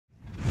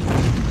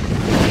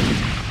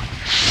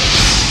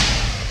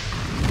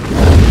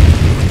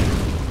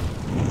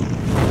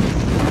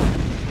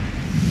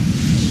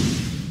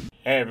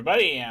Hey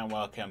everybody, and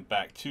welcome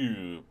back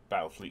to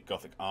Battlefleet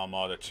Gothic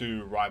Armada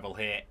 2 Rival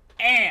here,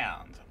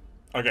 and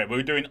okay,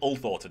 we're doing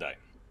Ulthor today.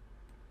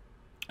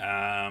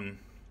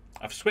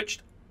 I've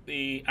switched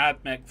the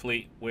AdMech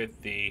fleet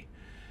with the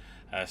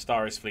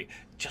Starry's fleet.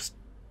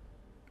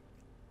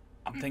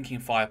 I'm thinking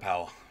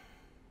firepower,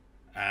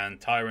 and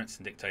tyrants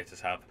and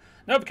dictators have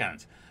Nova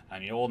cannons,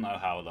 and you all know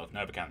how I love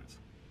Nova cannons.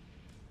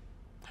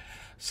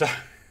 So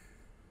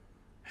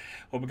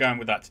we'll be going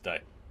with that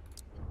today.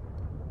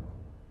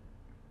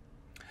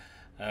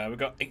 We've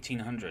got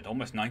 1,800,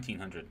 almost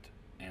 1,900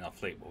 in our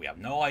fleet, but we have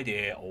no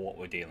idea what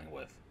we're dealing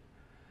with.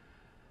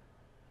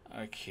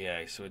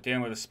 Okay, so we're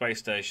dealing with a space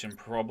station.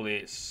 Probably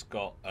it's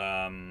got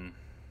wow,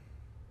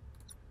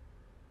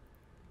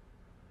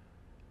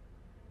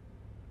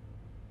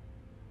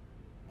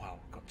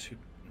 we've got 2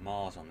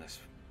 Mars on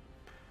this.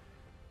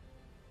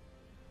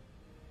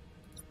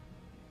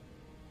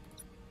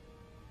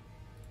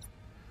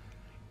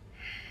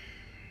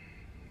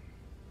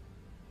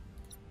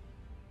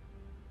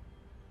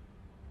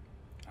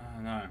 I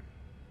don't know. I'm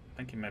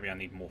thinking maybe I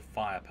need more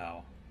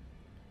firepower.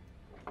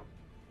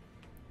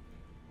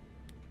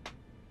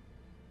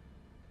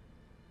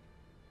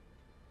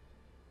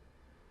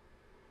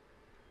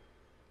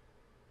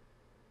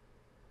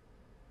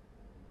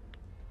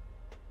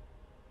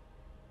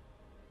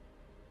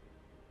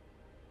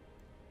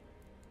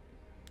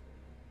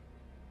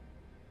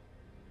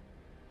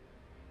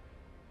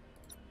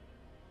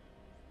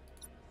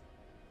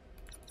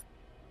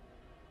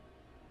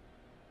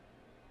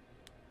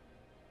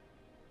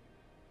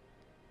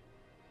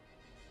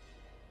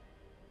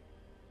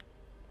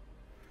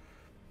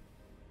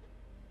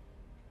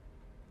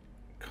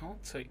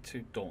 Can't take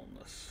 2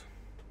 Dauntless.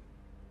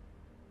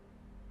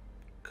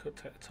 Could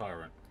take a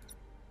Tyrant.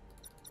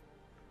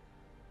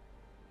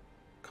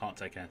 Can't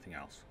take anything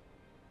else.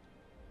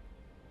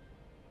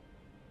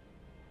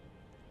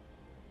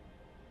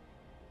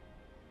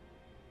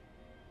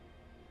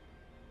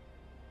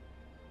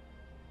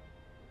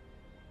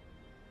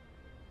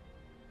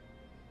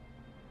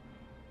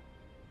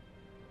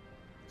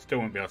 Still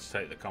won't be able to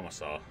take the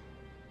Commissar.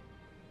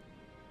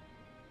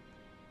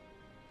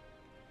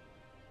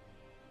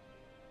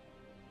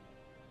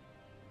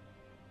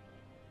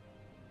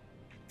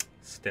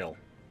 Still,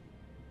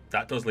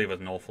 that does leave us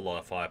an awful lot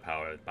of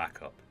firepower as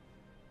backup.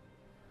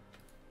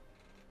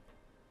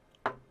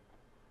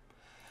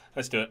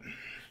 Let's do it.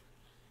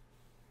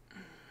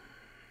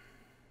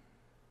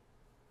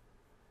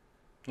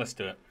 Let's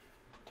do it.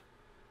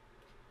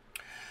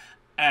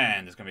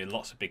 And there's going to be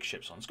lots of big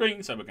ships on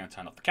screen, so we're going to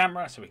turn off the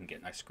camera so we can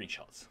get nice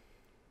screenshots.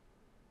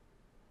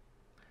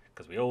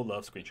 Because we all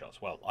love screenshots.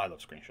 Well, I love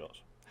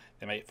screenshots.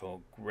 They make for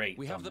great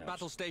We have the thumbnails.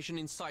 battle station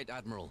in sight,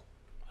 Admiral.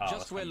 Oh,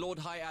 Just where Lord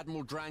High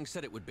Admiral Drang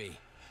said it would be.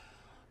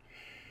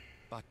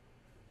 But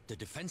the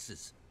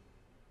defenses?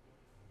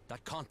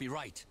 That can't be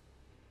right.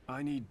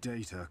 I need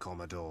data,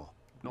 Commodore,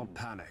 not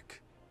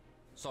panic.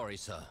 Sorry,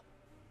 sir.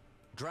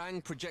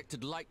 Drang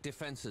projected light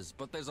defenses,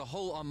 but there's a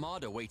whole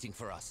armada waiting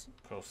for us.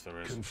 Of course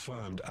there is.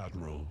 Confirmed,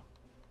 Admiral.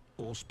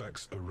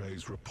 Auspex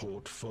arrays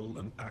report full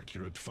and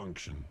accurate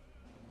function.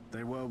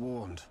 They were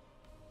warned.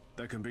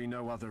 There can be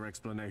no other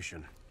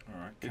explanation.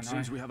 Alright, It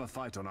seems we have a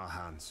fight on our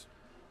hands.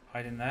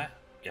 hide in there?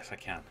 Yes, I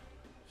can.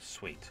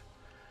 Sweet.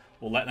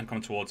 We'll let them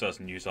come towards us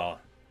and use our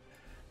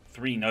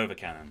 3 Nova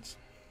cannons.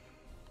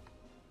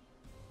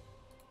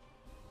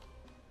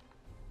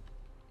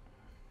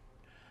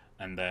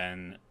 And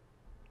then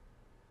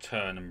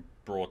turn and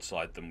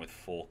broadside them with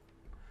 4...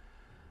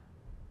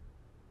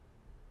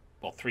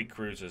 well, 3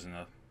 cruisers and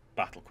a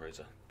battle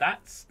cruiser.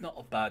 That's not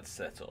a bad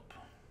setup.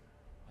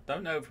 I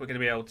don't know if we're going to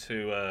be able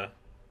to...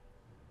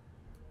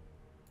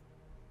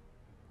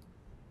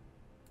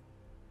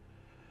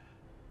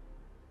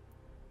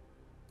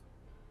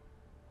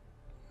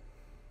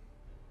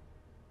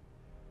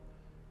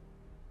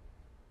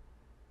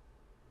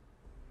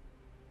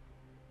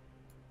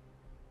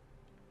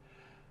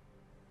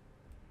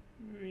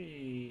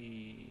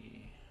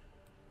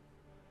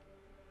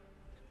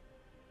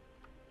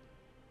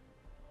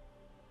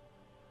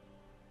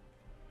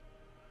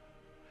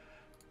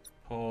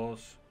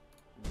 Pause.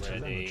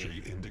 Ready.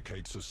 Telemetry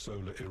indicates a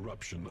solar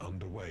eruption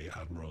underway,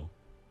 Admiral.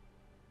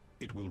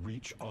 It will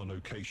reach our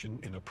location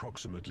in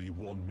approximately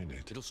 1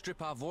 minute. It'll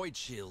strip our void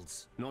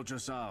shields. Not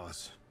just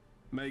ours.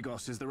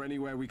 Magos, is there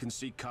anywhere we can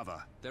seek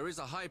cover? There is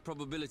a high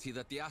probability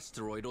that the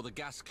asteroid or the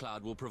gas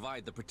cloud will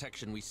provide the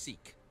protection we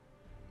seek.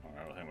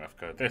 Alright, I think we have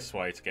to go this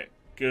way to get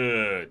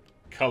good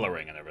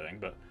colouring and everything,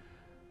 but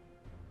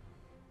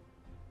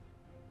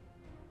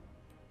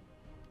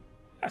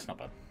that's not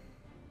bad.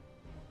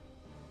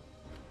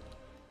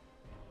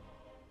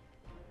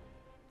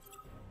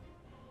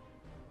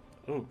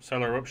 Ooh,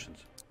 solar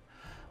eruptions.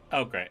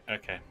 Oh, great.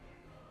 Okay.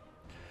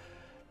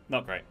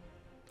 Not great.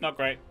 Not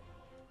great.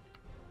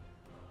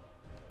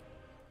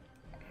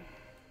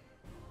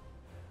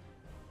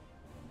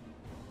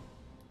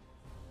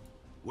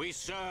 We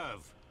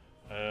serve.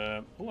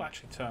 We'll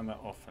actually turn that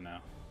off for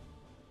now.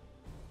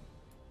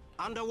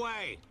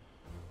 Underway.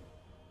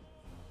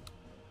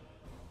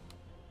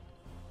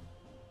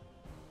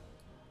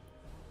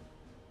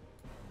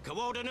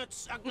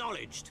 Coordinates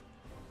acknowledged.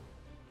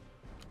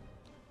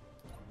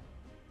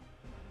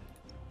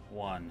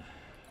 1,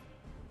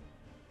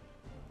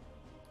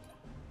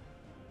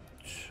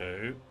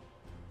 2.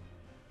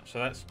 So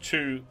that's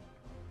 2,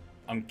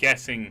 I'm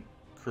guessing,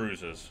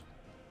 cruisers.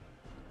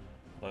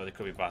 Although they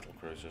could be battle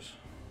cruisers.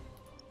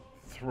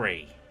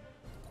 3,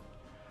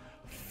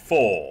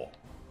 4.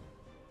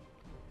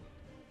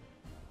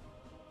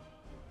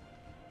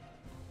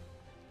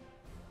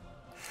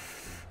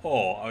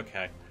 4,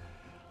 okay.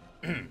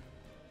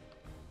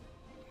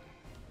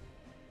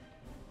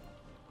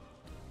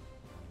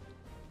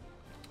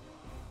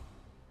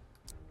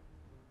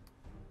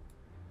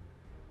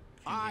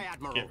 Aye,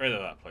 Admiral. Get rid of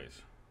that,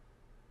 please.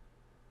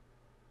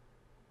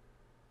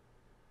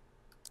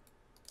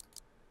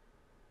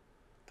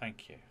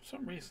 Thank you. For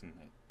some reason,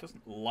 it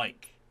doesn't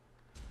like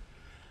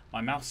my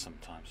mouse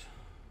sometimes.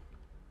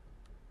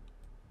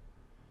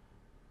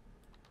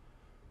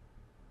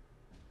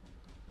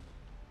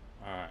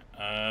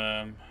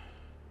 Alright,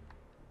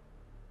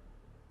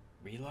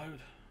 reload?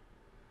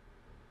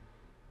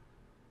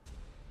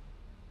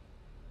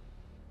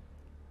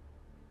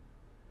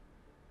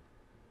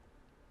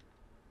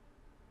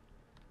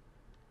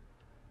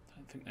 I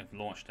don't think they've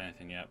launched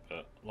anything yet,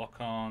 but lock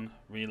on,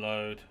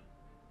 reload.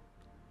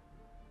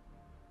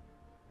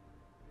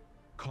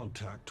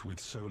 Contact with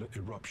solar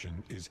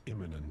eruption is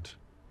imminent.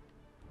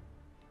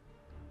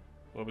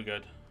 We'll be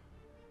good.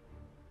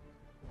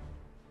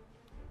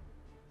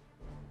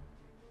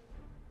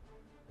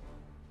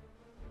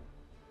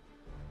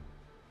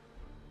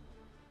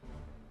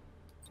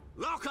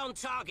 Lock on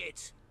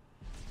target.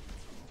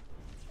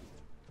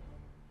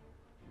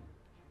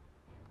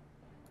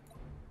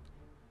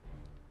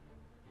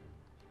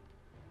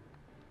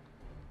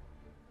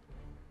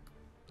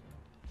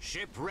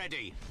 Ship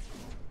ready.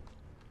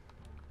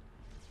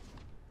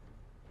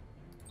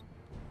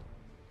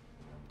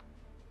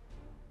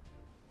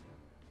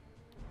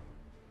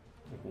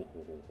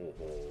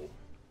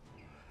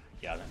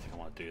 Yeah, I don't think I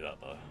want to do that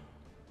though.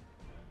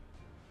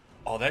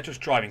 Oh, they're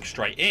just driving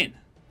straight in.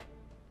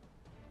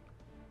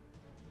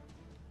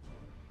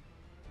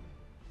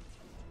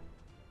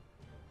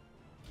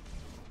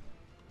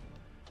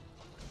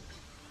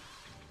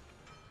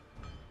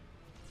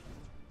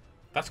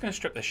 That's going to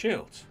strip their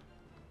shields.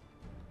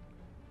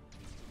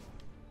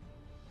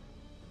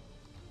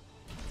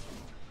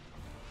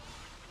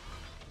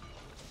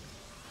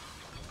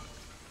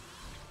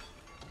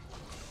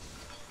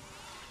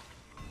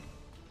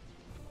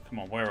 Come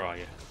on, where are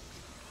you?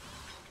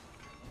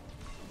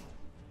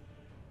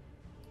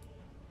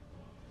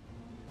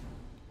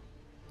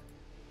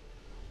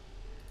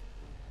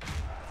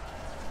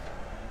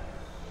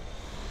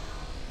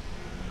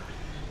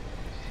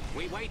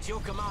 We wait your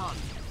command.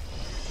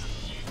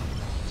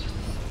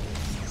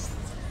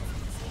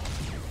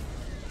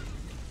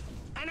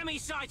 Enemy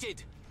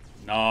sighted.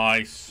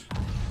 Nice.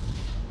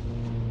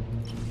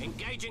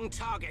 Engaging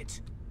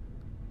target.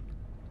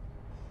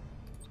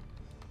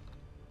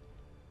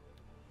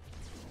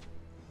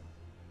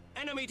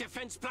 Enemy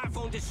defense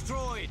platform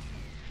destroyed.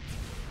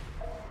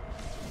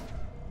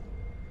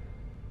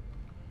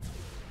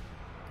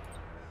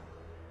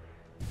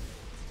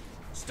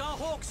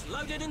 Starhawks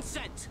loaded and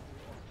sent.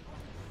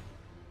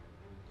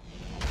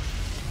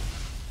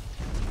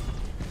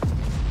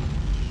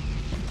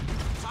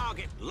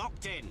 Target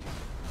locked in.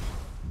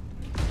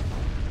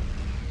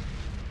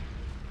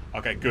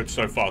 Okay, good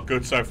so far.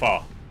 Good so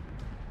far.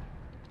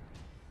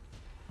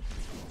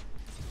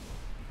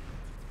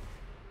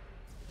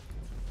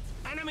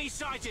 Enemy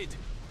sighted.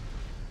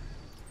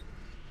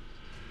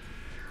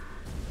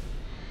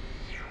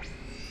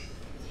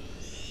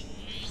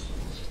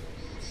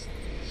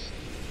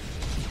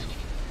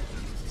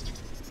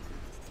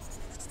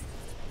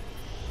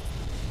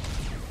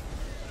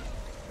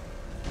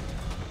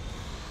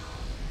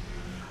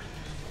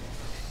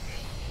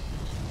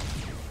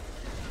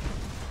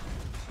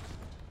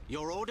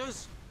 Your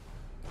orders?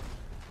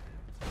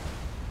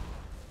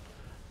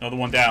 Another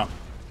one down.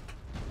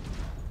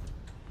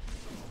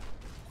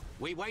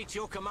 We wait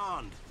your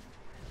command.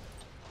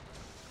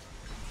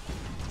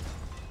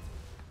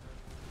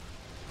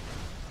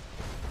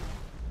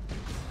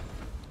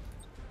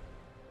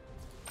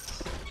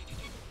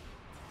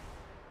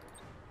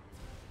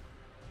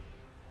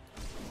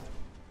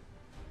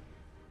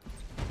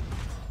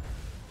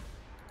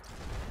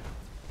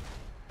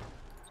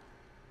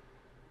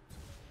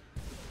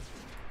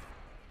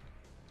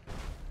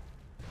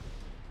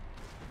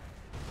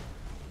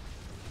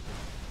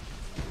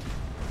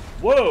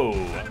 Whoa!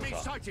 Enemy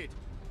sighted.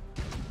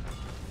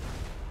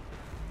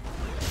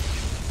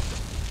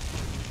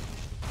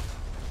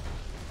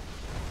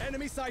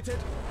 Enemy sighted.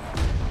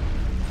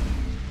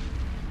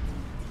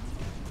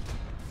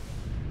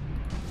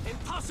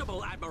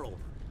 Impossible, Admiral.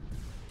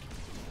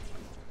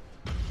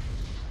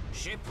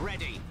 Ship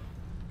ready.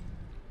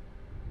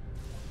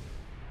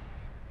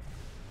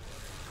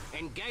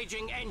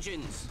 Engaging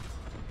engines.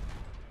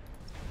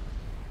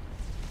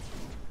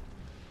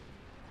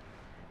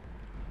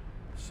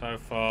 So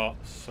far,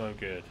 so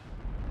good.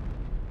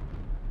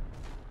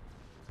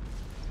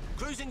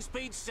 Cruising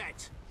speed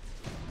set.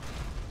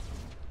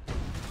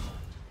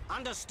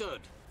 Understood.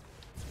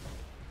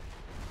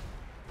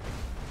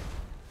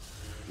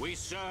 We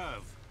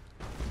serve.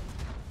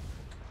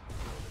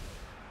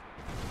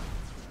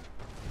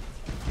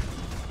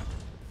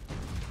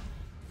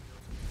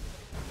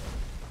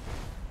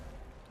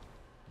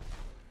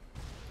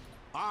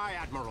 Aye,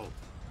 Admiral.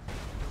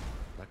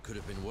 That could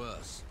have been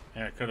worse.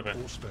 Yeah, it could have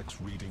been. Auspex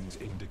readings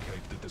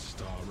indicate that the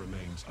star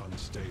remains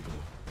unstable.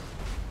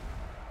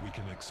 We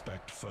can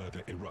expect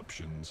further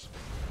eruptions.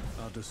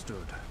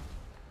 Understood.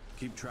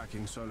 Keep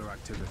tracking solar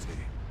activity.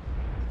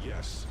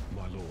 Yes,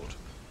 my lord.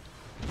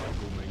 I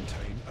will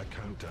maintain a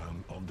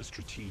countdown on the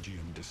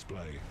Strategium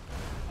display.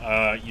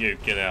 You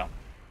get out.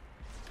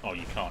 Oh,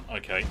 you can't.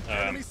 Okay.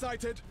 Enemy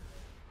sighted.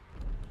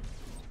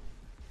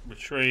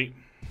 Retreat.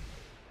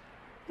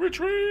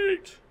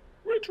 Retreat!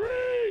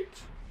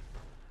 Retreat!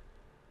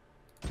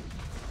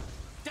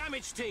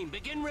 Damage team,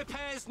 begin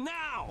repairs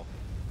now!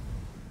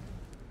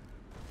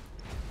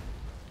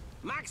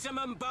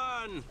 Maximum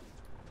burn!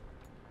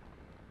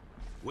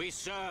 We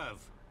serve.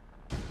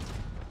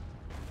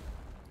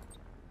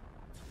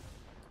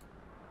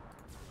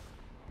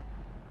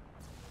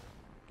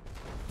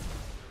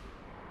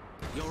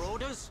 Your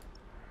orders?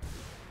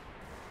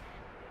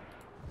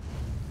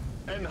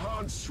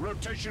 Enhance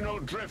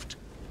rotational drift.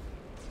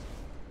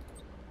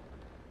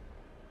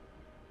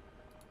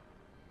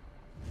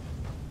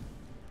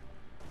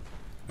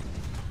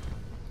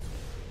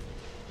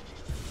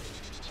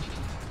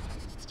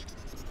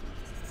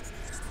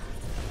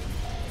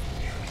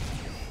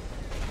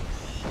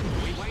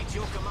 We wait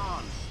your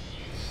command.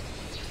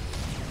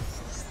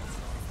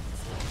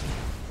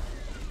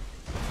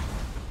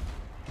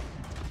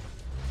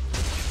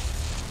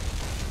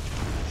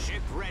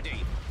 Ship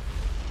ready.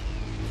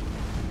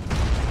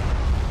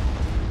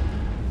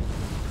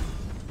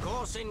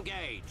 Course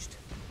engaged.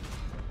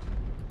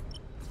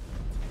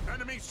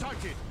 Enemy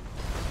sighted.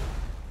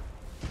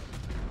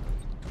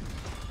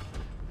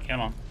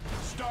 Come on.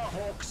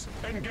 Starhawks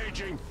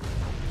engaging.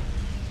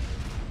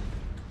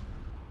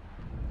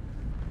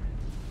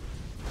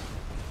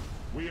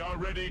 We are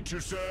ready to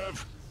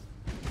serve.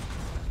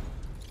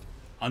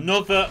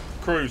 Another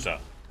cruiser.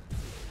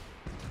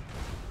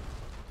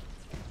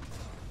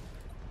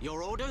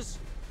 Your orders?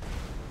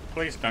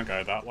 Please don't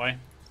go that way.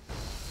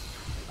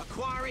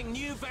 Acquiring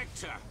new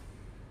vector.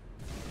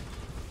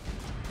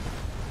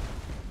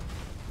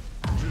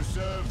 To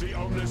serve the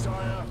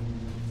Omnissiah.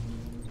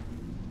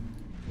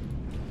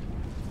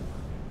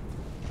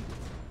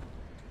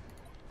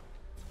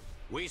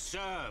 We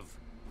serve.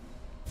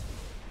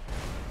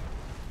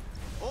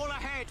 All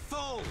ahead,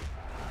 full.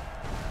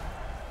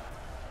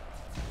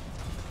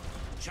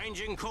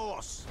 Changing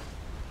course.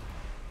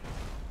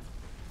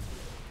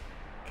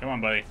 Come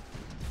on, buddy.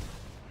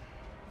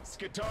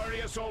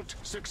 Skitari assault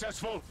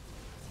successful.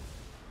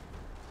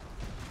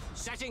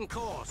 Setting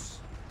course.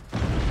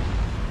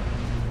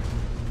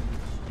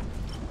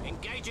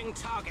 Engaging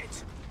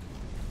target.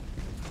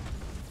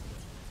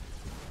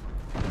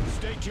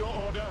 State your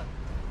order.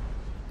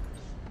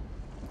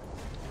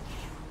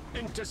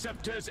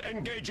 Interceptors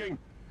engaging.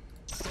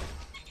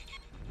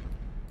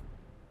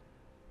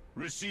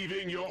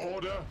 Receiving your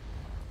order.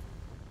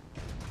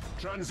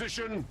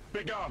 Transition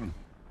begun.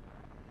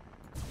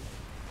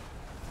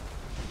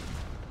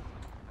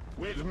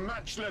 With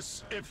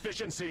matchless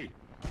efficiency.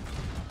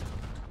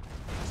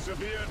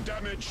 Severe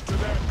damage to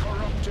their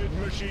corrupted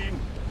machine.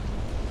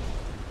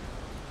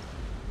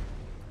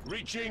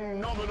 Reaching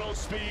nominal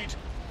speed.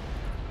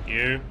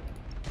 You.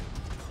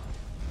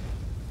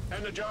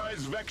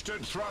 Energize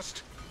vectored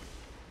thrust.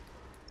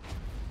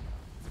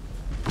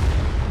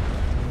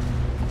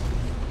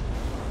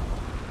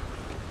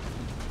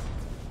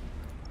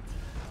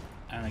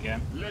 And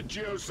again.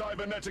 Legio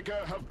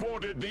Cybernetica have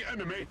boarded the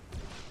enemy.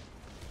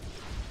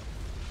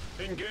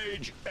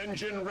 Engage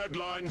engine red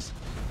lines.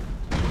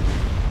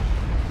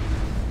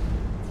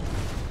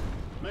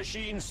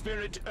 Machine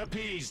spirit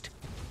appeased.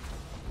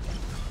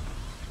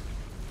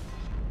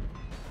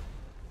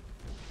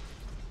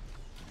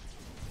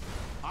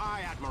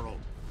 Aye, Admiral.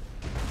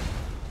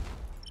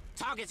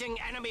 Targeting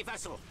enemy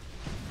vessel.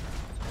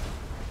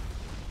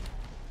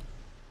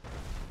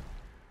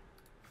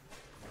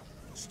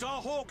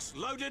 Starhawks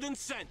loaded and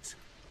sent.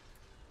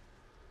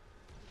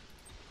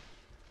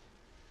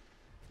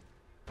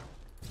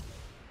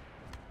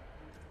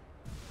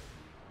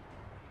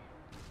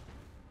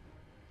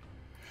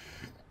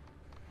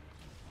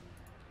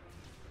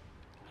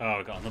 Oh,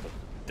 we got another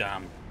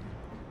damn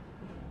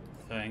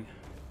thing.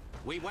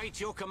 We wait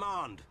your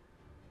command.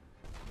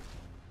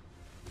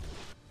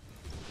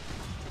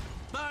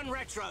 Burn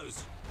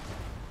retros.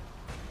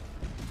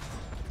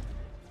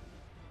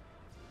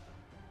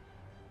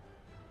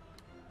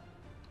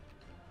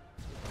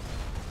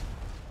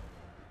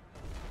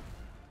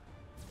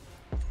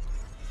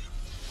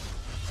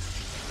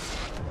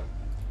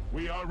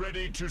 We are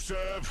ready to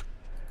serve.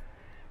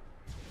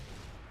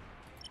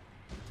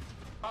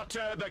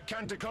 Utter the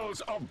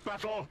canticles of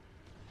battle.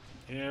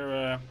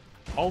 You're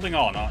holding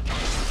on, aren't you?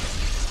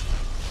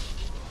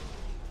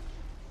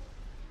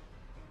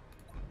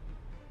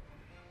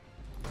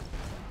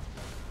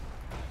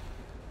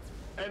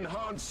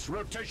 Enhance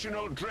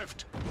rotational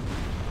drift.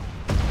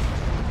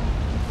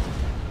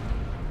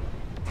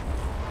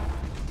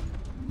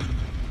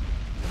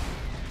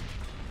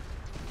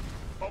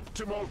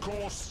 Optimal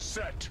course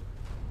set.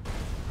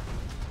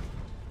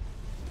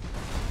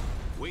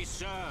 We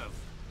serve.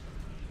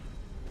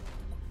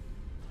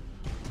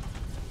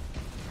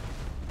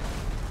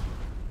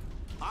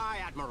 Aye,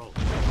 Admiral.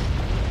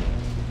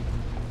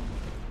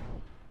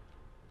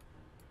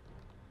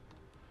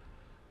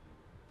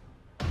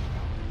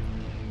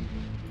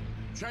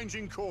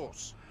 Changing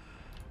course.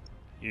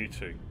 You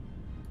two,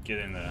 get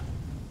in there.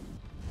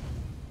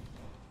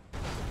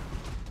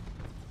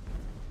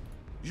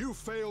 You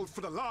failed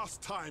for the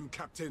last time,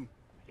 Captain.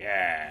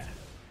 Yeah.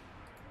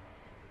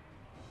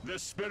 The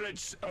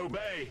spirits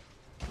obey.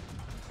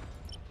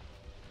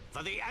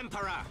 For the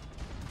Emperor.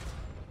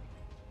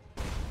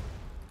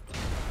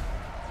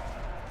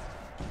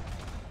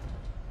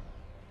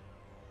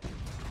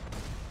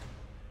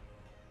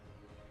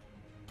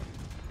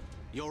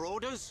 Your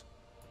orders?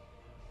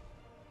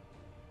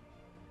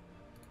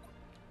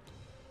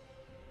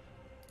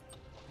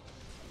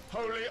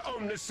 Holy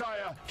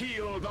Omnissiah,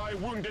 heal thy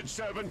wounded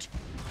servant.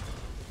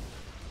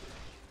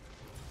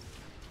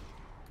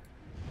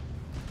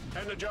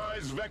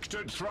 Energize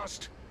vectored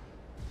thrust.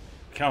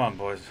 Come on,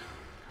 boys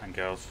and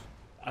girls.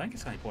 I think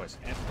it's only boys.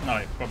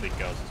 No, probably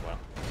girls as well.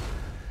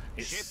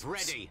 It's Ship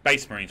ready.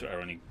 Space Marines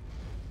are only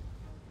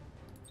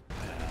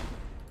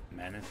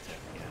men, isn't it?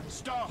 Yeah.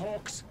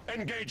 Starhawks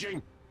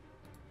engaging.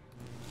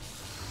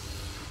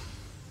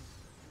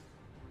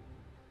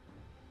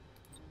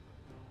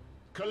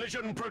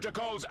 Collision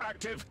protocols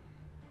active.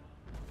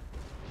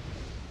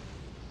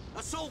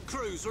 Assault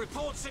crews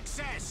report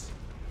success.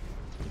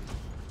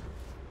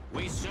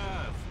 We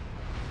serve.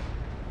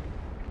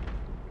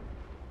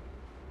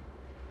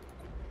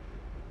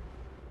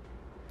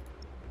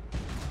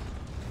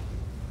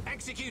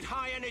 Execute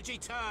high energy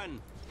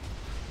turn.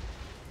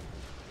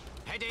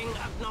 Heading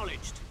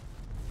acknowledged.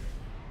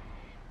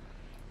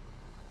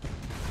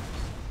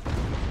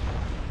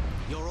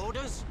 Your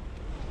orders?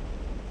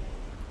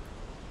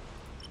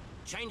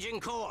 Changing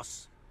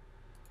course.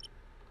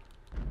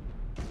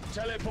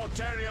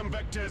 Teleportarium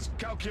vectors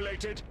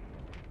calculated.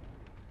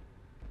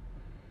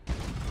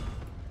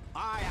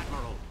 Aye,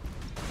 Admiral.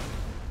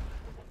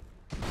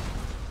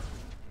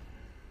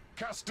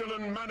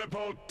 Castellan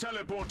manifold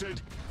teleported.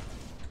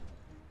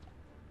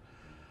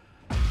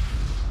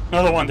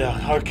 Another one down.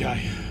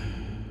 Okay.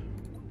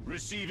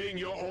 Receiving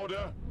your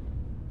order.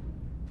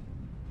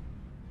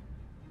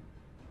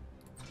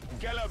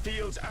 Geller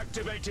fields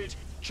activated.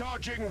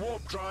 Charging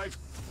warp drive.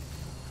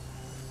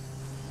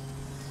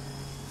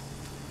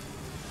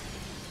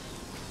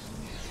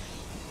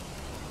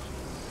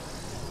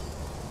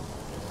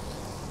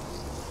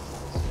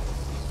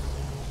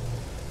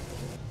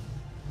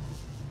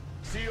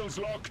 Seals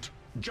locked.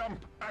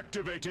 Jump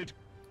activated.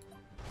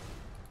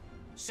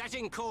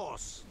 Setting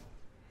course.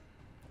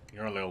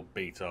 You're a little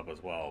beat up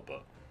as well,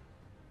 but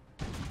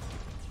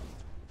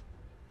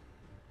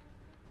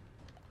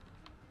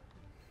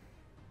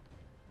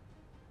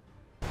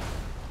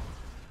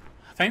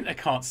I think they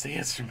can't see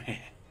us from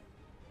here.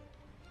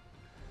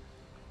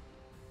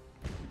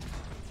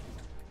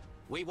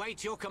 We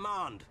wait your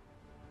command.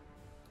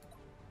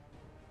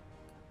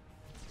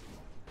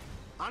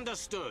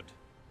 Understood.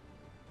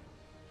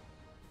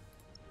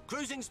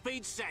 Cruising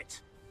speed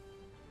set.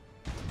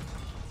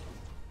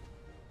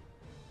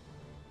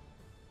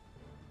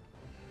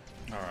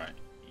 Alright,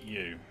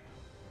 you.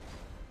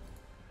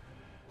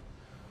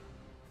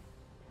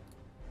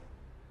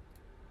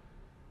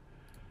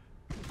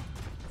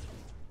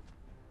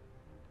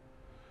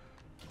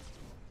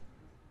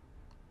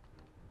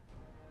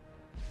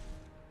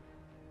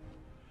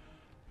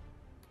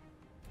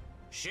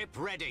 Ship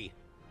ready.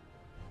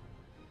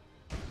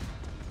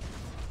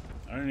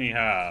 I only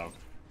have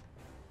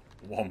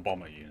one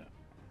bomber unit.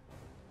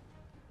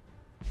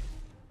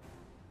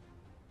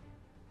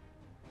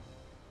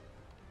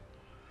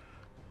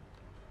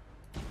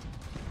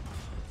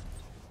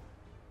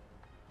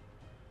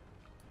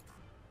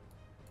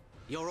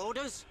 Your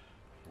orders?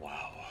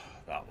 Wow,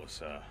 that was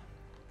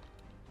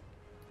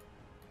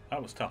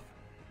tough.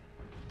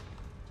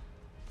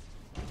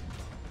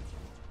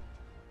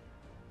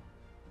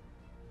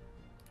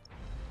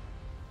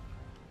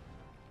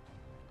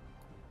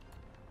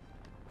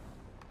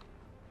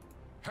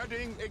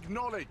 Heading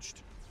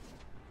acknowledged.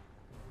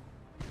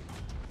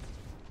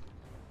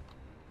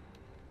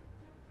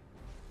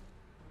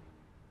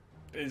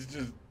 It's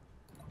just...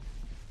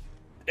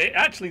 It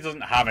actually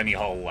doesn't have any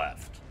hull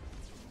left.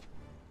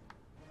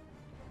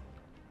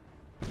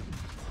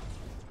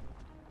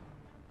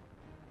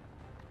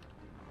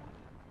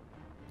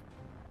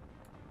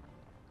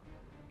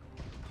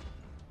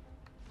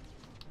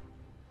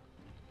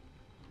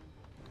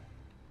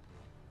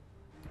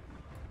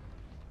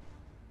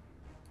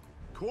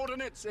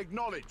 Coordinates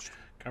acknowledged.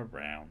 Go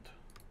round.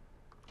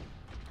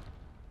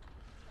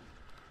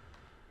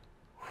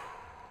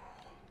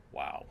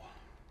 Wow.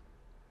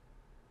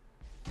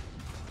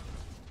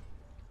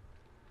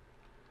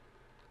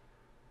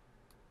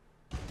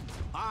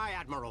 Aye,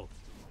 Admiral.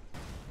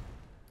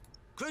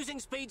 Cruising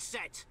speed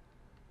set.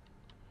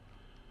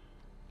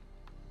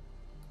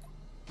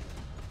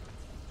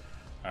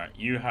 Alright,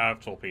 you have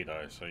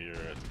torpedoes, so you're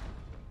a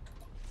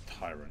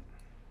tyrant.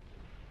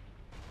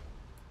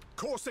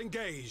 Course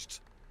engaged.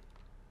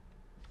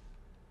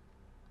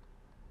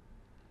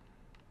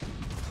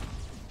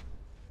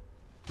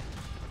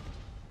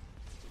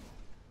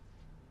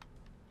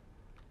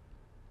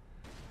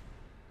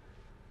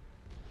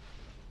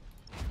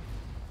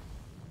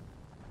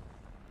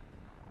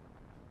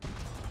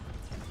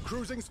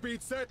 Cruising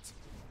speed set.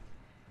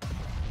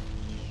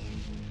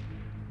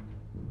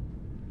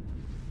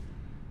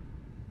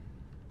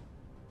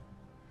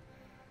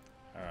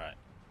 All right.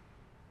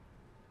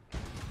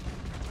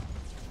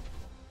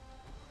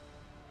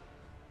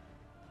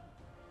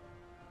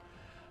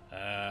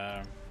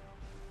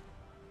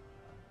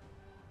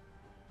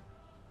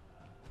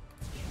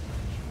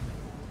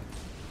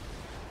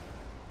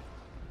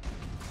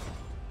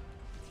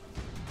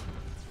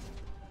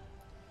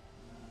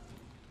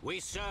 We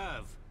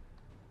serve.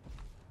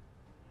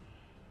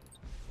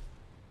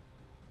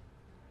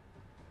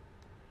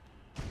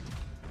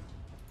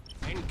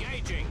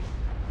 Engaging.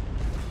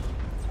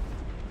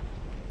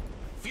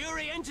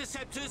 Fury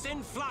interceptors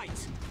in flight.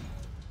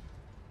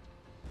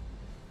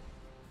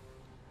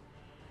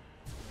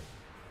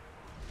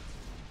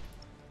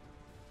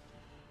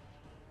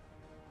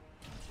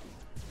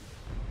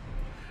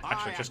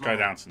 Actually, Aye, just go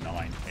Admiral. down to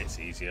 9. It's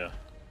easier.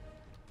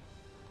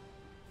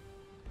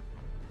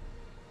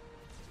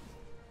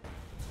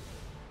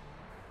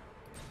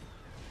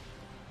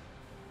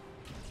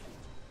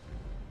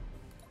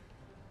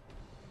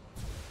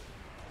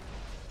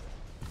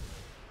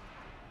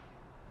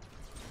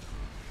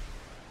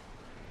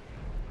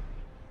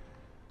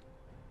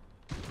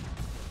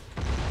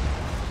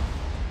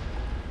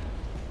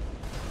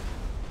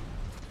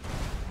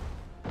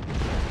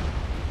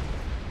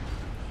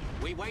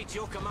 We wait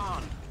your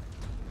command.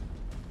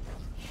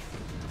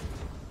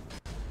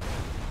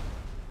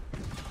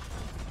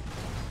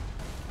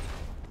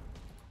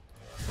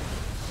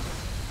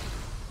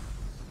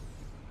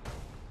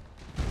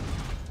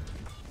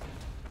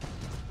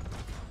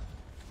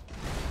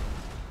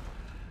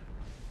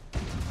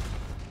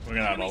 We're going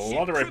to have a Enemy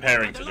lot of ship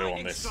repairing crippled by to the do on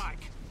lightning this,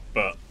 strike.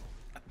 but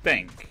I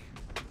think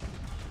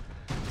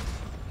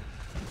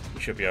we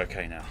should be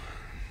okay now.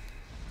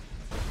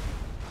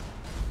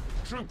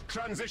 Troop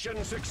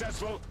transition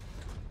successful.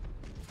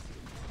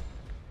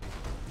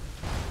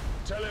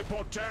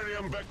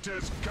 Teleportarium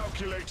vectors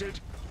calculated.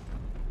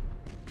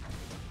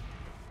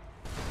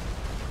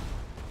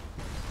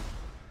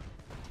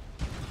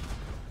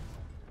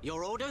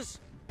 Your orders?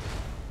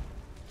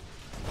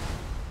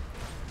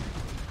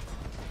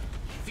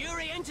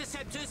 Fury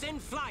interceptors in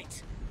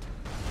flight.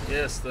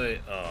 Yes,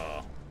 they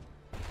are.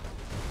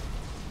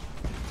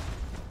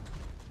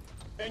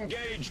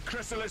 Engage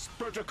chrysalis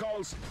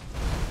protocols.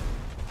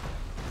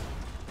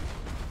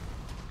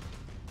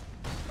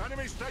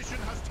 Enemy station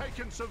has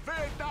taken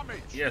severe damage.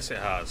 Yes, it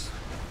has.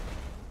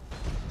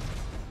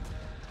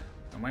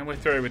 And when we're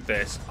through with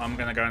this, I'm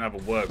going to go and have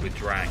a word with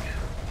Drang.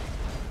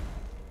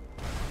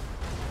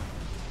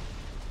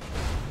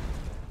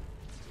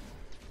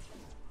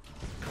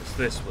 Because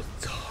this was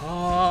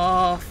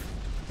tough.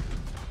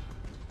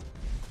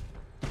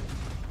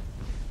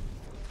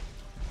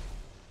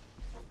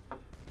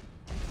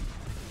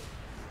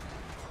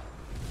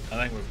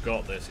 I think we've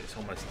got this. It's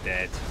almost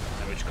dead.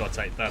 And we just got to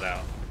take that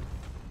out.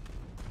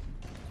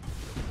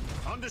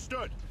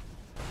 Understood.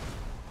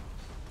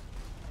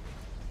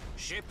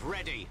 Ship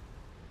ready.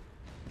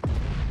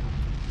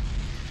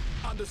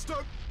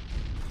 Understood.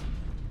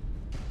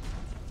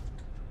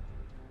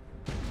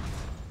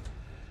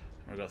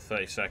 We've got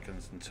 30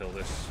 seconds until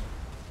this.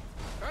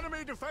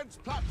 Enemy defense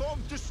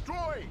platform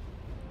destroyed.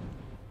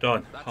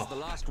 Done. That's the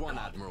last one,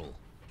 Admiral.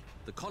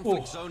 The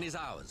conflict zone is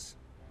ours.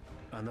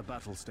 And the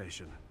battle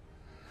station.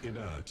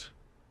 Inert.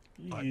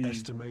 I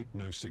estimate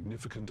no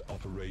significant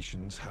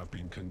operations have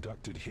been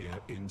conducted here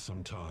in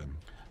some time.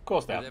 Of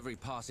course they With have. every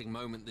passing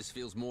moment, this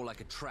feels more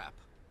like a trap.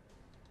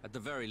 At the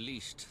very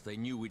least, they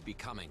knew we'd be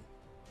coming.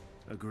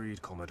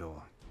 Agreed,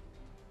 Commodore.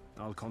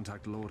 I'll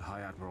contact Lord High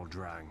Admiral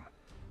Drang.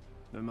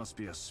 There must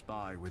be a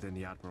spy within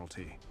the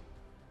Admiralty.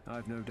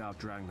 I've no doubt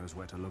Drang knows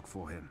where to look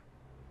for him.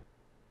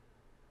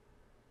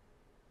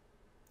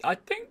 I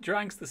think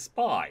Drang's the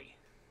spy.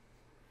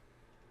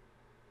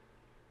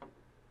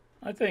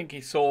 I think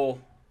he saw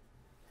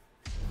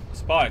a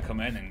spy come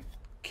in and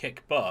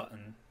kick butt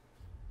and...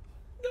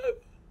 No!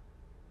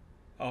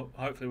 Oh,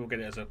 hopefully we'll get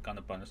it as a kind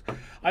of bonus.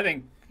 I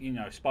think, you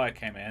know, spy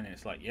came in and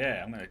it's like,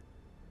 yeah, I'm going to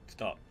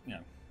start, you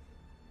know,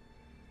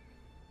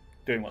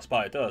 doing what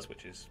spy does,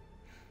 which is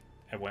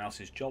everyone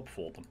else's job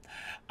for them.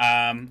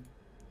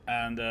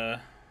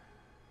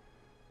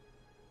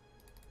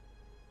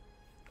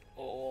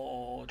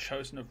 Oh,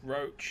 Chosen of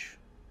Roach,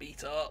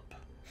 beat up.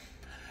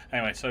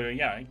 Anyway, so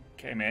yeah, he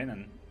came in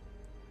and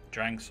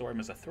Drang saw him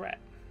as a threat.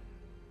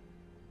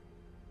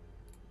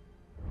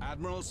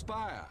 Admiral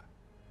Spire.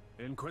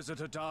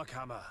 Inquisitor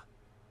Darkhammer.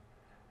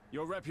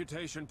 Your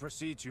reputation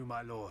precedes you,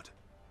 my lord.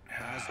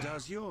 As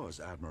does yours,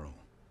 Admiral.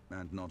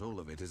 And not all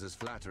of it is as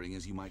flattering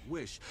as you might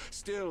wish.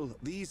 Still,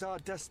 these are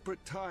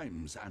desperate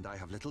times, and I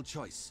have little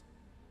choice.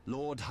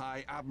 Lord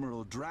High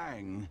Admiral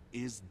Drang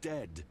is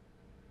dead.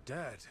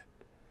 Dead?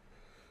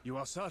 You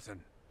are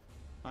certain?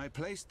 I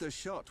placed the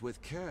shot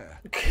with care.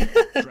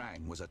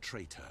 Drang was a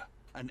traitor,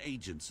 an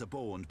agent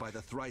suborned by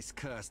the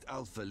thrice-cursed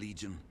Alpha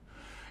Legion.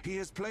 He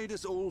has played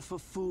us all for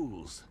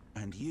fools,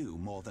 and you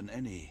more than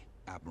any,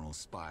 Admiral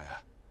Spire.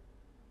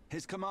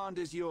 His command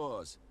is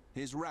yours.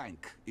 His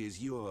rank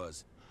is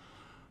yours.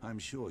 I'm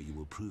sure you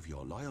will prove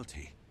your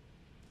loyalty,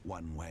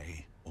 one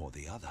way or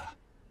the other.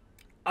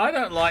 I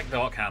don't like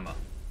Dark Hammer.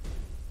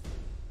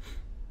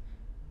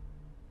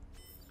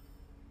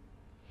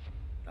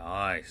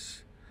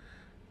 Nice.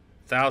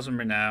 1,000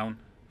 renown,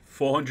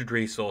 400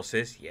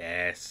 resources,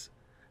 yes.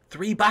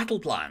 3 battle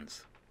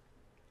plans.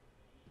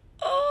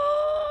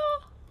 Oh.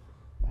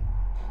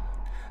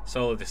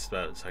 Solar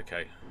disturbance,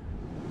 okay.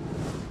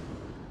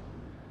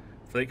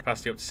 Fleet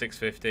capacity up to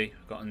 650.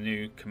 We've got a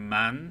new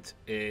command.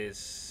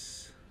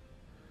 Is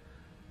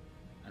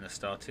an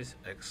Astartes,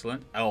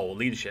 excellent. Oh,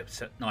 leadership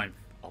set 9.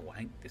 Oh, I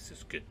think this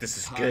is good. This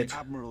is good.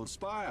 Admiral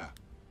Spire,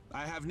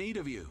 I have need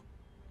of you.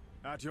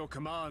 At your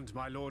command,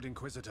 my Lord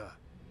Inquisitor.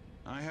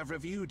 I have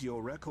reviewed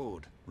your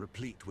record,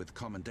 replete with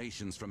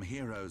commendations from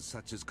heroes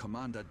such as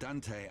Commander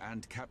Dante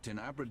and Captain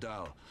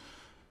Abradal.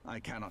 I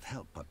cannot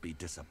help but be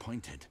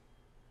disappointed.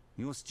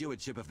 Your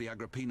stewardship of the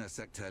Agrippina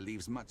sector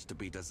leaves much to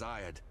be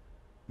desired.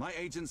 My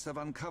agents have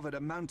uncovered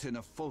a mountain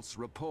of false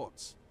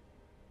reports.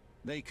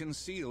 They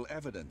conceal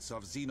evidence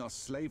of Xenos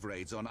slave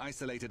raids on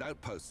isolated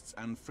outposts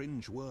and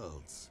fringe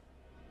worlds.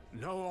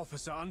 No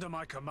officer under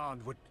my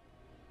command would...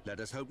 Let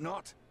us hope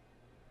not.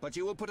 But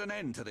you will put an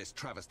end to this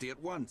travesty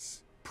at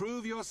once.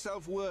 Prove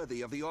yourself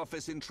worthy of the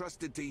office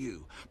entrusted to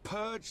you.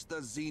 Purge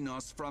the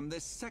Xenos from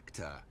this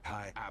sector,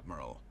 High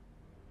Admiral.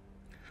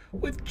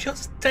 We've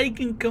just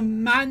taken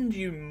command,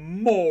 you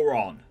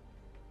moron!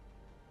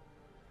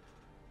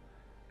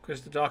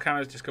 Because the Dark Hammer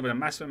has discovered a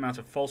massive amount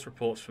of false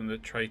reports from the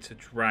traitor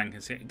Drang.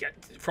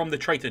 From the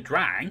traitor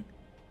Drang?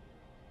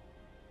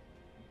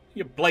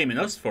 You're blaming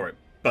us for it,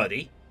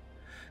 buddy.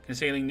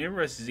 Concealing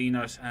numerous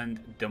Xenos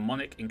and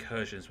demonic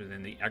incursions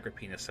within the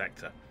Agrippina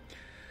sector.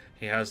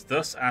 He has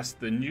thus asked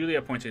the newly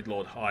appointed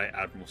Lord High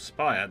Admiral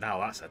Spire, now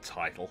that's a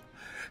title,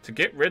 to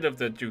get rid of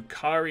the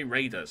Drukhari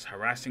raiders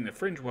harassing the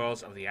fringe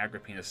worlds of the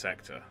Agrippina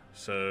sector.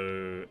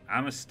 So,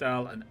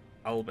 Amistal and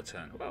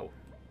Alberton. Whoa.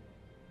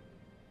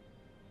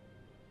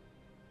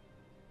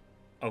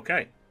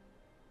 Okay.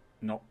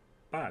 Not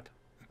bad.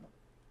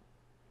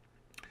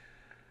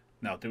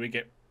 Now, do we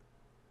get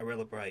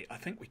Arilla Bray? I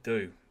think we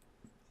do.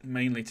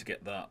 Mainly to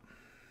get that.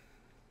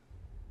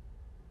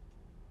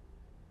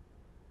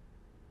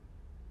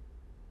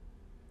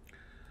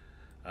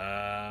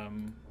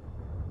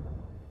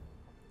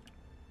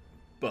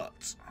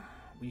 But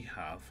we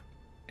have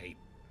a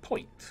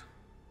point.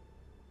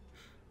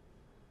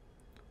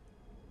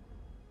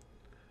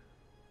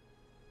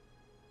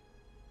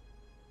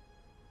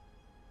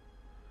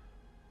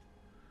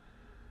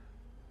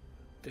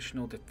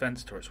 Additional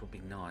defense turrets would be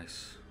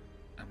nice.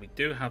 And we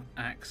do have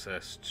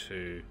access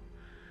to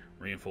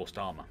reinforced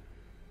armor.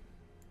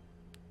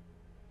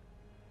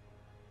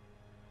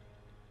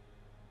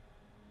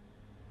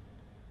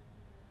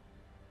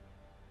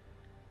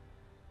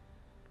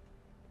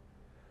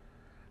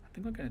 I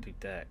think I'm going to do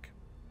deck.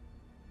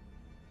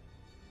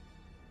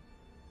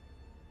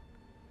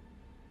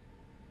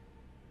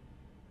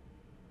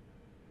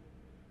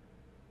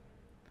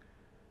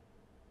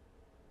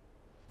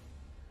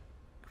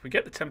 If we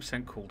get the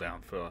 10%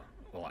 cooldown for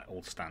like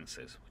all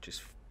stances, which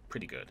is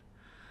pretty good.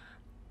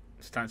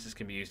 Stances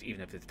can be used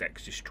even if the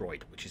deck's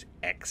destroyed, which is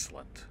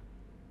excellent.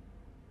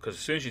 Because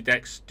as soon as your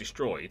deck's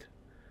destroyed,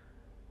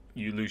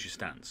 you lose your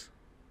stance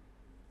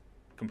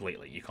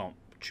completely. You can't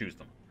choose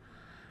them.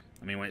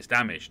 I mean, when it's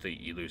damaged,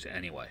 you lose it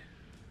anyway.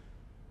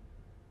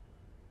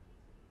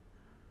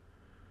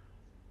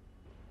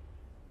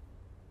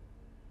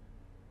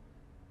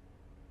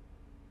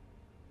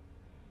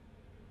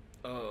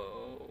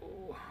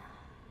 Oh.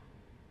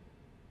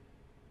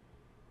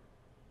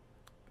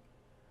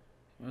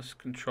 You must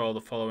control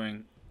the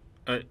following.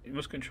 You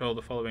must control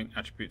the following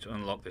attribute to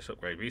unlock this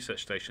upgrade: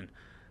 Research Station,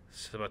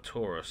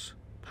 Sabatorus,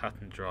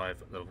 Pattern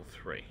Drive, level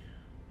 3,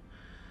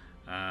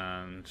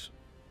 and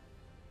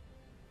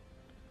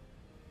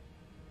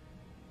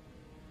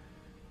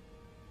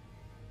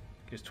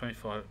gives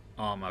 25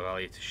 armor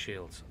value to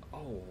shields.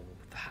 Oh,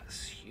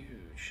 that's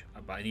huge!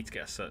 But I need to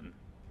get a certain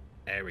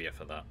area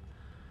for that.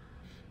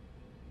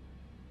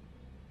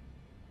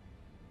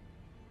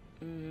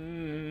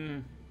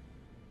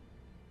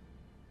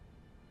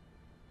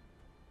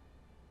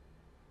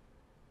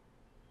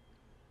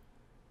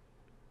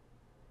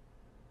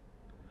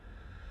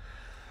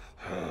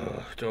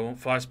 Do I want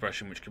fire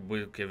suppression, which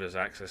will give us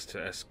access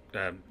to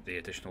the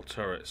additional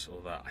turrets,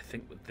 or that? I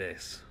think with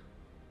this.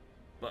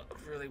 But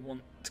I really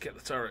want to get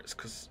the turrets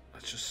because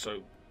that's just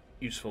so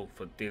useful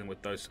for dealing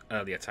with those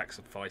early attacks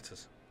of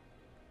fighters.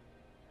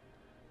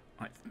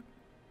 Right.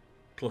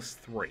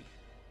 +3.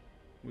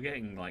 We're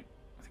getting like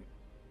I think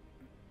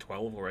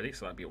 12 already,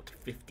 so that'd be up to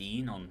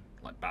 15 on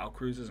like battle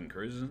cruisers and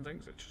cruisers and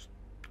things. It's just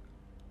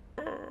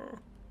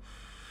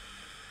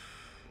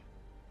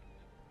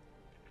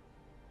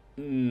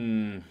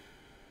You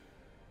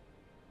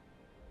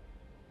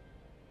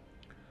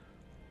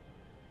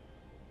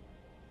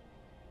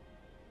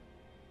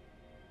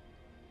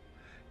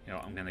know,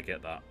 I'm gonna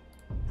get that.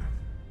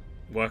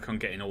 Work on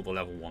getting all the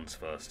level 1s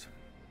first.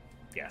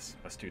 Yes,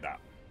 let's do that.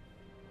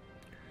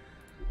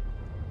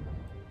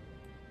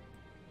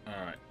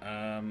 Alright,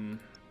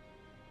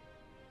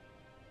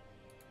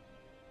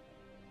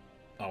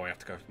 oh, we have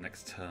to go to the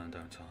next turn,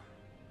 don't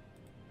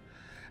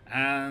I?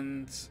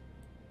 And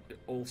we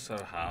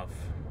also have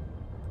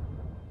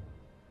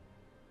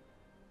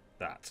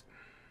that.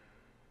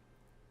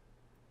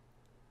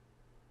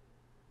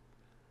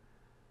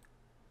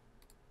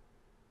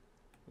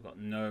 We've got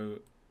no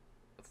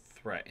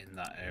threat in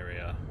that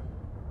area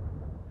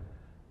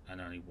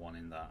and only one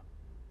in that.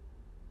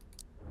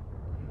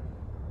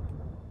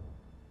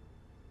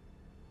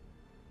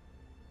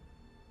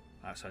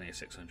 That's only a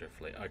 600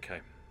 fleet.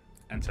 Okay,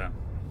 enter.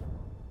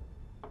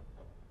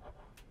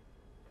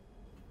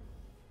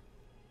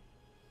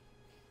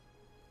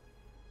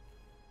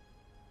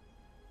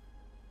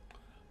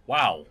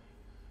 Wow.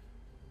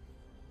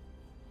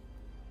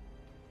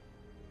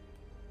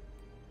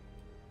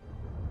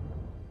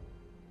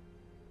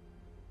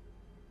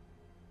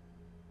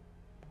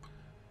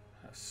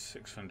 That's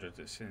 600.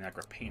 It's in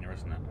Agrippina,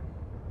 isn't it?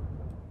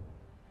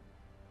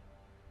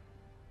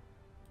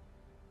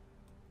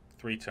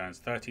 3 turns,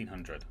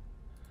 1300.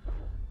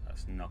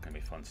 That's not going to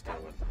be fun to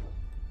deal with.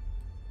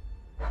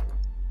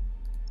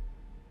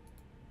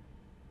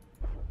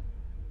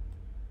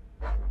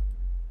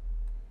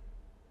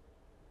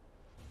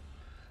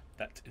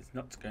 That is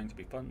not going to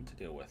be fun to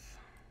deal with.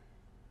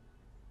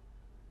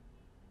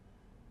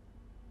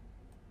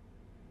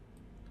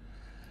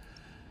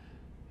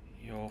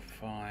 You're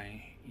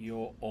fine.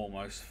 You're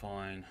almost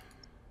fine.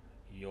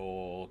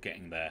 You're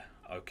getting there.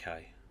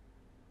 Okay.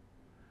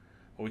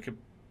 Well, we could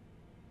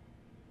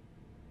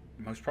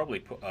most probably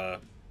put a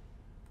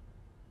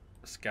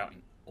scout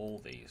in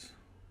all these.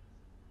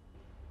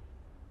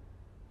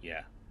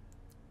 Yeah.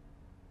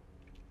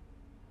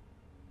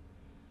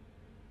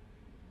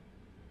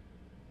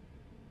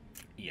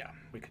 Yeah,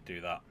 we could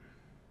do that.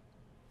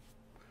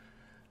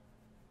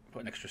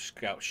 Put an extra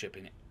scout ship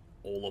in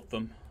all of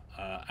them.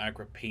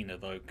 Agrippina,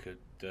 though, could...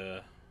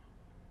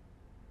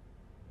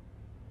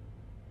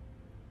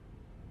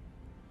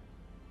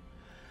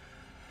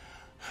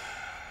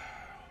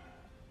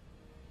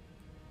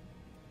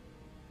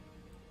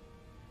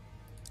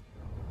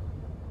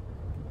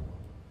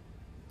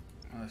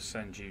 I'll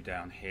send you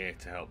down here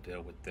to help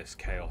deal with this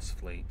Chaos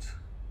Fleet.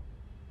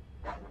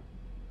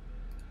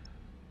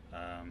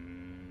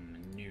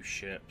 New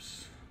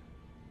ships.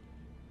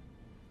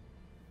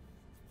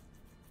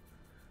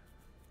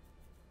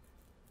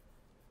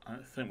 I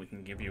don't think we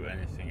can give you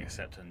anything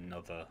except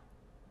another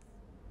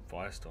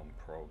Firestorm,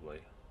 probably.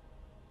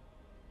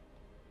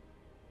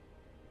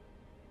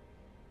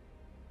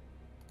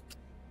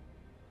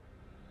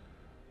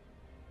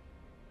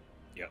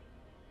 Yep.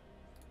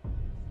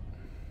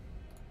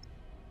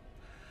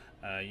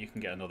 You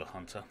can get another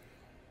Hunter.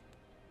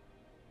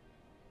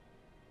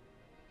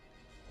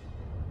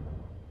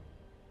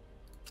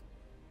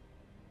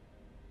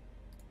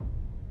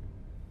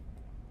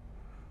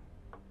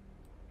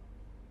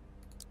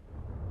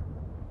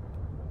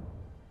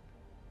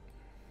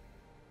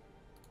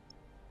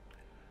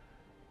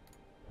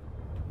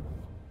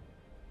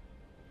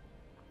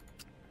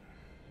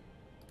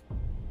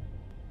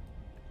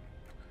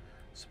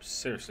 Some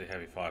seriously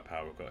heavy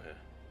firepower we've got here.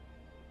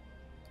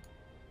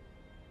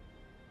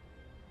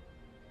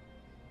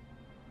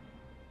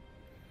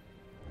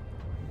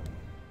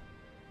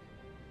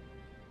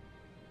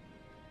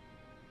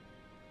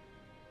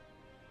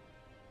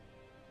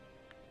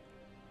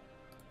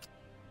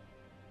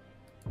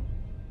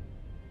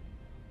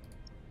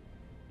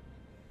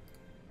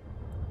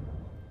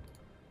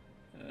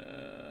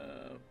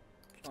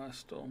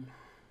 Firestorm.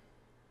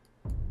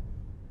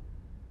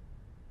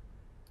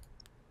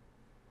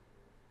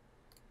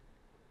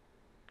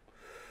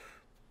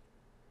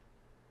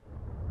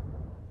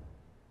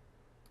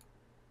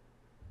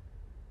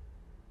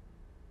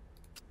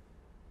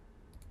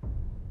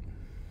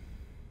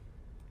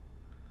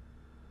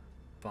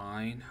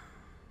 Fine.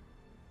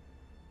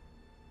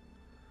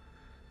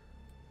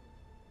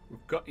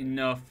 We've got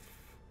enough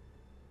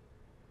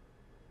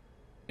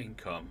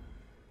income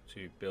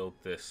to build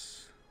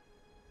this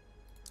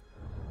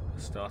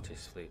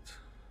Astartes fleet.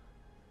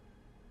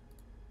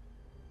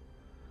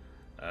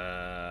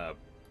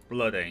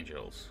 Blood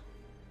Angels.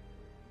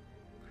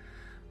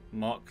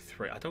 Mark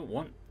 3. I don't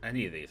want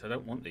any of these. I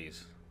don't want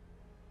these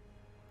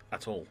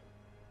at all.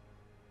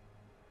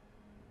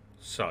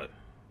 So,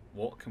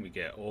 what can we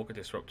get? Auger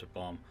Disruptor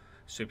Bomb,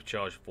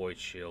 Supercharged Void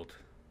Shield.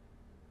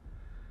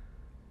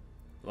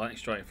 Lightning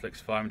Strike inflicts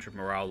 500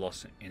 morale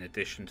loss in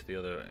addition to the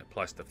other,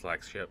 applies to the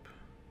flagship.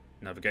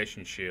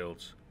 Navigation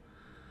Shields.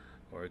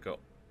 Or we got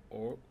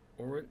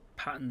Or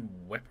pattern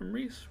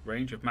weaponries.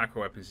 Range of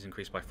macro weapons is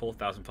increased by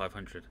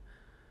 4,500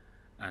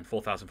 and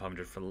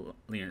 4,500 for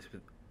units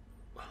with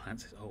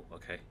lances. Oh,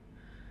 okay.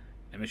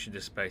 Emission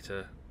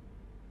dissipator.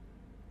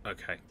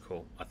 Okay,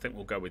 cool. I think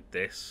we'll go with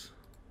this,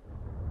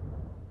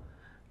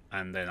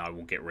 and then I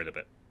will get rid of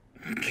it.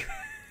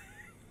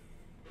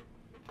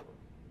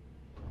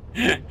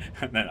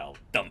 And then I'll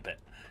dump it.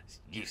 It's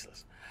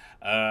useless.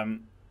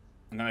 I'm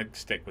going to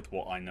stick with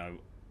what I know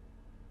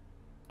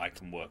I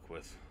can work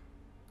with.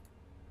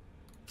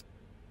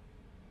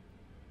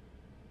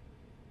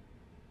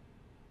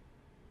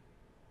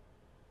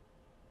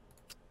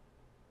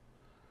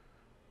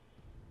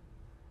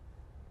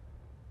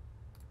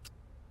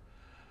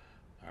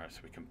 Alright,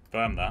 so we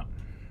confirm that.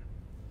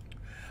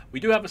 We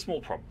do have a small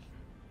problem.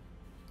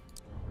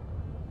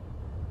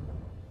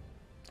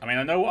 I mean,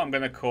 I know what I'm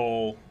going to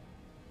call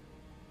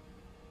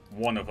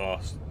one of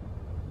our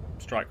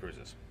strike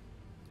cruisers.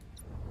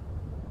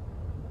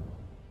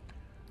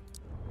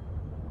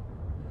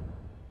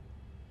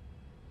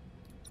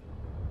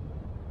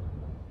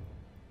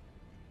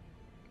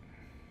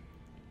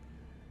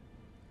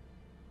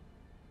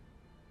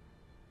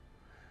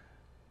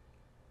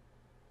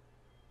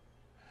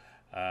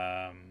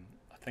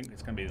 I think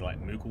it's going to be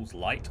like Mughals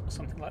Light or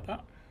something like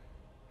that.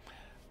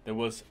 There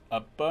was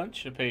a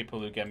bunch of people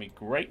who gave me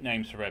great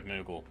names for Red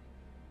Mughal.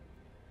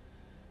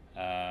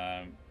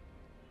 And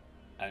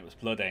it was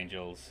Blood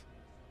Angels.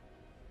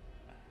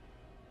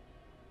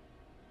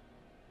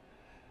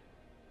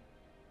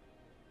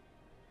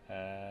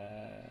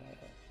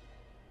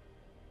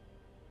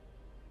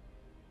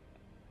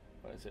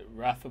 What is it?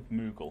 Wrath of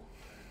Mughal.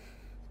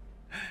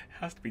 It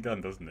has to be done,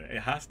 doesn't it?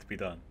 It has to be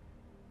done.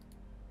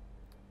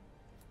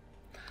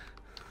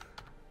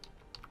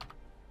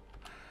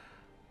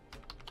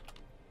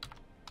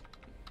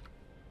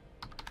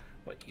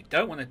 What you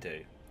don't want to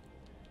do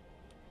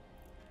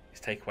is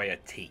take away a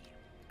T,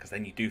 because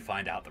then you do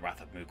find out the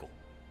Wrath of Mughal.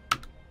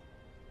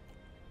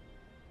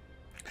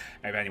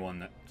 If anyone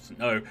that doesn't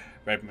know,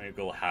 Red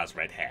Mughal has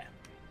red hair.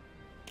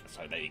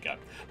 So there you go.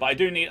 But I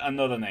do need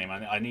another name.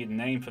 I need a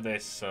name for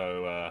this,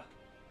 so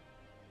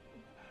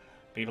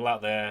people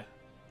out there,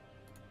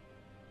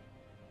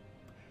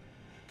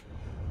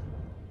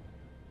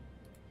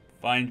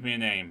 find me a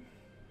name.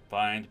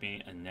 Find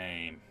me a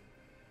name.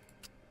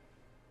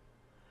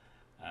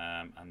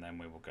 And then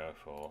we will go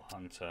for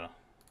Hunter.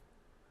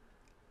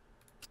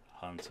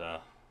 Hunter.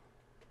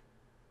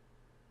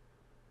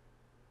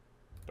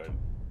 Boom.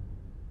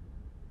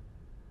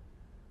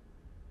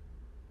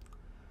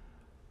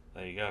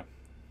 There you go.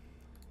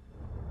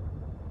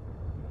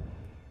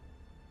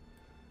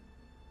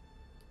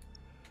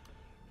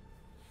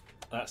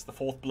 That's the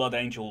 4th Blood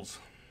Angels.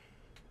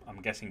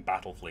 I'm guessing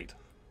Battlefleet.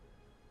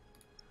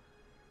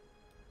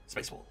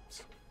 Space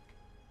Wolves.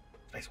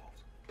 Space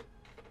Wolves.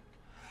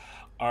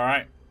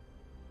 Alright.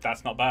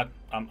 That's not bad.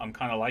 I'm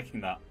kind of liking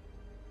that.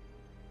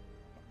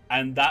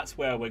 And that's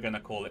where we're going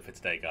to call it for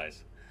today,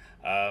 guys.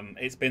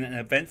 It's been an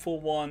eventful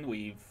one.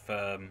 We've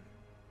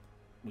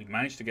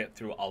managed to get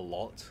through a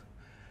lot.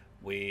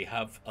 We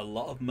have a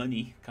lot of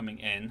money coming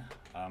in.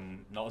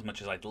 Not as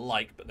much as I'd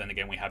like, but then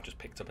again, we have just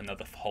picked up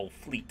another whole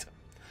fleet.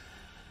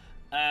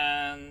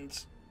 And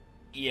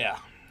yeah,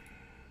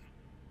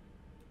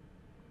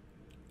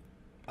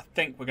 I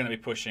think we're going to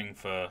be pushing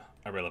for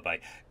Arilla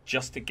Bay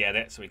just to get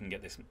it, so we can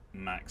get this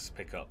max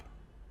pickup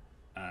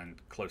and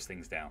close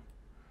things down.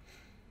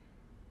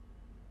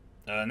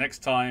 Next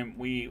time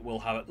we will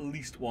have at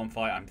least one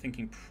fight. I'm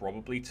thinking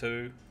probably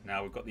 2.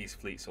 Now we've got these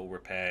fleets all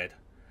repaired.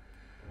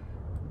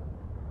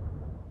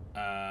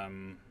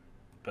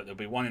 But there'll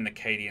be one in the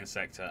Cadian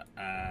sector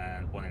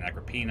and one in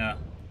Agrippina.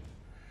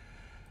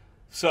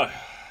 So,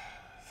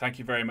 thank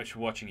you very much for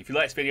watching. If you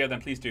like this video, then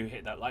please do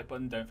hit that like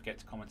button. Don't forget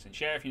to comment and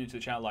share. If you're new to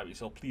the channel like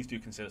yourself, please do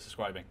consider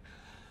subscribing.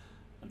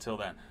 Until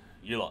then,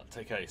 you lot,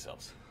 take care of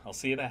yourselves. I'll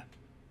see you there.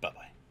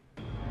 Bye-bye.